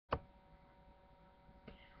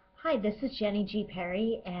Hi, this is Jenny G.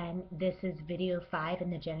 Perry, and this is video 5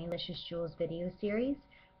 in the Jennylicious Jewels video series.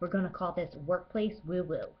 We're going to call this Workplace Woo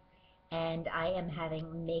Woo. And I am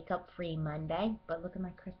having Makeup Free Monday, but look at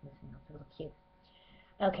my Christmas nails, they look cute.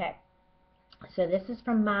 Okay, so this is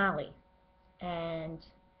from Molly, and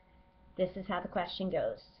this is how the question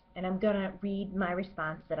goes. And I'm going to read my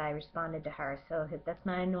response that I responded to her, so that's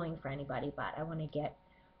not annoying for anybody, but I want to get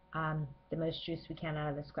the most juice we can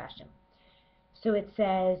out of this question. So it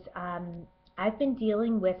says, I've been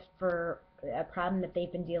dealing with for a problem that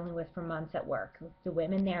they've been dealing with for months at work. The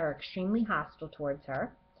women there are extremely hostile towards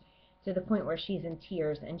her, to the point where she's in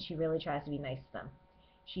tears and she really tries to be nice to them.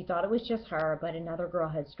 She thought it was just her, but another girl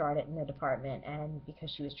had started in the department, and because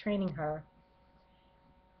she was training her,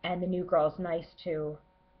 and the new girl's nice to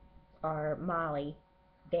our Molly,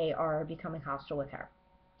 they are becoming hostile with her.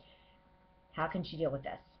 How can she deal with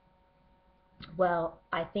this? Well,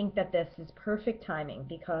 I think that this is perfect timing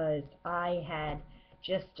because I had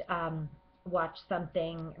just watched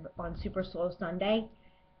something on Super Soul Sunday.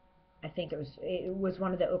 I think it was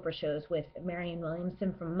one of the Oprah shows with Marianne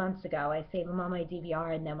Williamson from months ago. I save them on my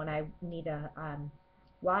DVR, and then when I need to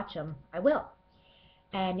watch them, I will.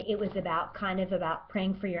 And it was about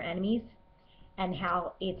praying for your enemies and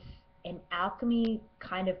how it's an alchemy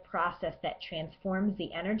kind of process that transforms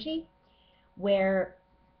the energy, where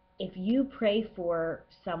if you pray for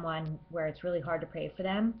someone where it's really hard to pray for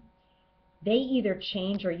them, they either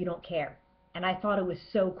change or you don't care. And I thought it was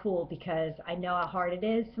so cool because I know how hard it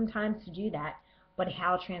is sometimes to do that, but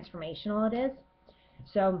how transformational it is.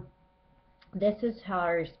 So this is how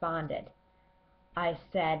I responded. I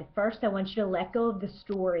said, first, I want you to let go of the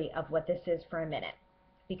story of what this is for a minute,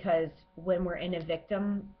 because when we're in a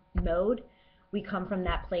victim mode, we come from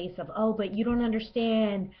that place of, oh, but you don't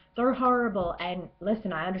understand, they're horrible. And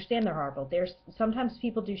listen, I understand they're horrible. There's sometimes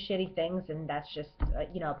people do shitty things, and that's just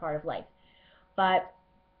a part of life. But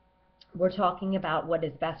we're talking about what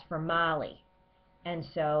is best for Molly, and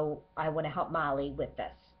so I want to help Molly with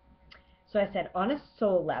this. So I said, on a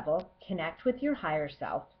soul level, connect with your higher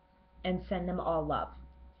self and send them all love.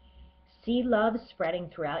 See love spreading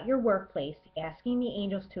throughout your workplace, asking the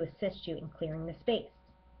angels to assist you in clearing the space.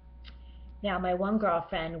 Now, my one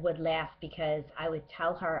girlfriend would laugh because I would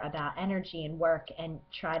tell her about energy and work and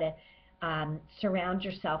try to surround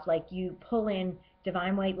yourself, like you pull in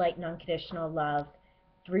divine white light and unconditional love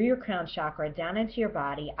through your crown chakra down into your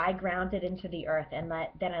body. I ground it into the earth, and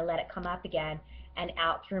then I let it come up again and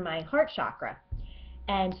out through my heart chakra.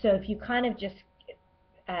 And so if you kind of just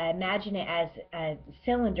imagine it as a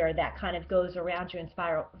cylinder that kind of goes around you and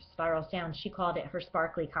spirals down, she called it her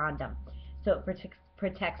sparkly condom. So it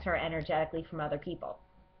protects her energetically from other people.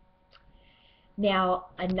 Now,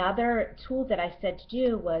 another tool that I said to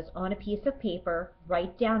do was, on a piece of paper,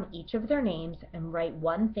 write down each of their names and write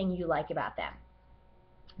one thing you like about them,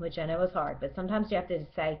 which I know is hard, but sometimes you have to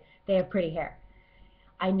say they have pretty hair.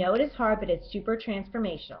 I know it is hard, but it's super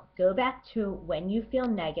transformational. Go back to when you feel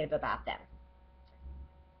negative about them.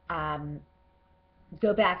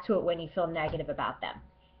 Go back to it when you feel negative about them.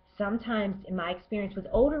 Sometimes, in my experience with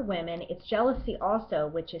older women, it's jealousy also,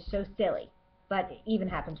 which is so silly, but it even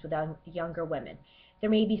happens with younger women. There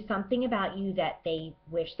may be something about you that they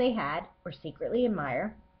wish they had or secretly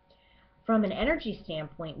admire. From an energy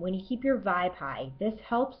standpoint, when you keep your vibe high, this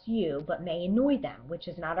helps you but may annoy them, which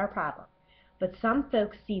is not our problem. But some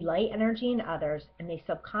folks see light energy in others, and they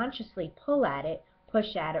subconsciously pull at it,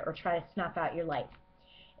 push at it, or try to snuff out your light.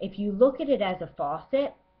 If you look at it as a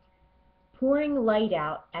faucet, pouring light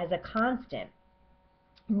out as a constant,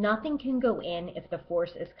 nothing can go in if the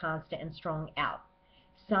force is constant and strong out.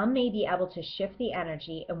 Some may be able to shift the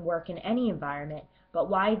energy and work in any environment, but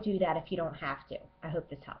why do that if you don't have to? I hope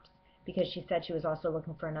this helps, because she said she was also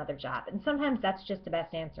looking for another job, and sometimes that's just the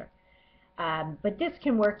best answer. But this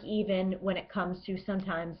can work even when it comes to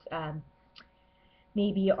sometimes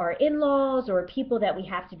maybe our in-laws or people that we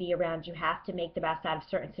have to be around. You have to make the best out of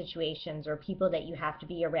certain situations, or people that you have to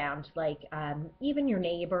be around, like even your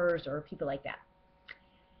neighbors or people like that.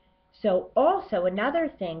 So also another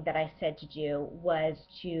thing that I said to do was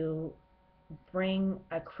to bring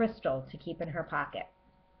a crystal to keep in her pocket,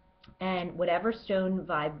 and whatever stone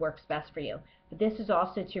vibe works best for you. But this is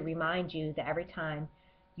also to remind you that every time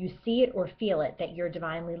you see it or feel it, that you're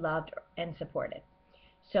divinely loved and supported.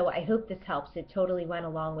 So I hope this helps. It totally went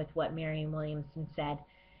along with what Marianne Williamson said,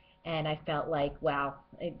 and I felt like, wow,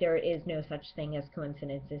 there is no such thing as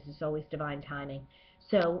coincidence. This is always divine timing.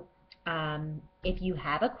 So if you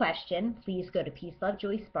have a question, please go to Peace Love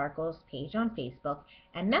Joy Sparkles page on Facebook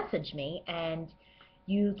and message me, and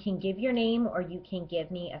you can give your name or you can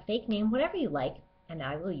give me a fake name, whatever you like, and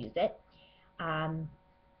I will use it.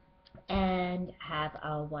 and have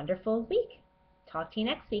a wonderful week. Talk to you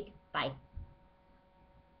next week. Bye.